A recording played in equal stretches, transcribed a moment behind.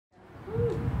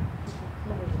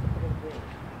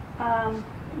Um,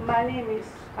 my name is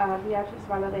Beatrice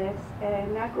Valadez,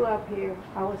 and I grew up here.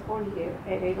 I was born here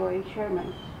at 808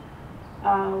 Sherman.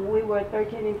 We were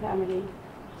 13 in family,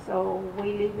 so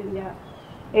we lived in the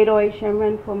 808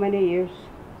 Sherman for many years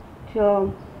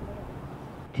till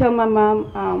my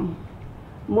mom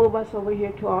moved us over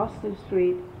here to Austin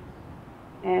Street,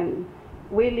 and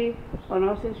we lived on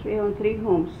Austin Street on 3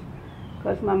 homes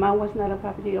because my mom was not a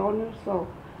property owner, so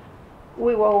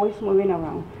we were always moving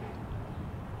around.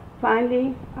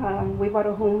 Finally, we bought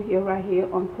a home here, right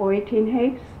here on 418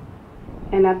 Hayes,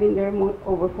 and I've been there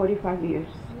over 45 years.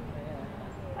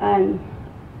 And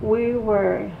we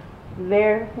were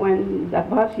there when the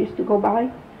bus used to go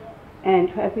by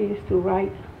and traffic used to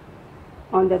ride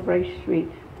on the bridge street.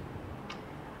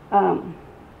 I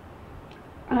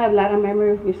have a lot of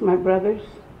memories with my brothers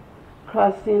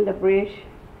crossing the bridge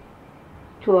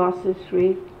to Austin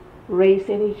Street,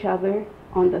 racing each other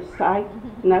on the side,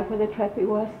 not where the traffic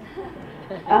was.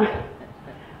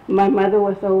 My mother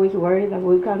was always worried that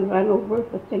we were going to run over,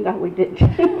 but thank God we didn't.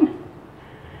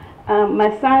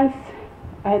 My sons,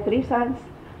 I had 3 sons,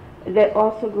 they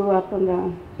also grew up on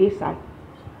the east side.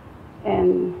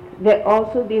 And they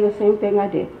also did the same thing I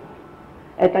did.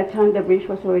 At that time, the bridge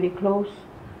was already closed,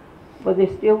 but they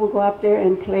still would go up there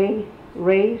and play,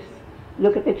 race,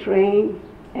 look at the train,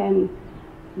 and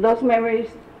those memories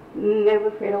never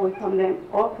fade away from them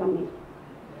or from me.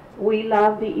 We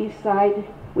love the east side.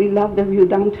 We love the view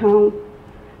downtown.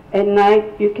 At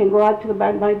night, you can go out to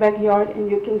my backyard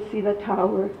and you can see the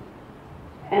tower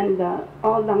and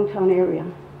all downtown area.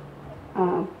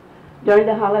 During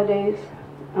the holidays,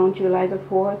 on July the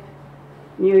 4th,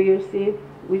 New Year's Eve,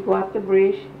 we go up the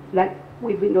bridge like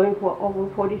we've been doing for over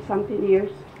 40-something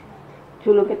years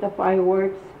to look at the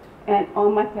fireworks, and all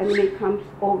my family comes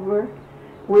over.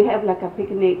 We have like a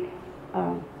picnic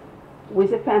with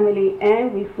the family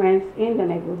and with friends in the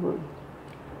neighborhood.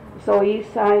 So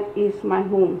east side is my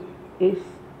home. It's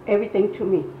everything to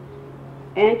me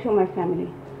and to my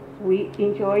family. We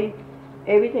enjoy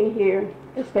everything here,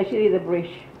 especially the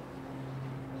bridge.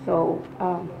 So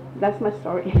that's my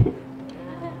story.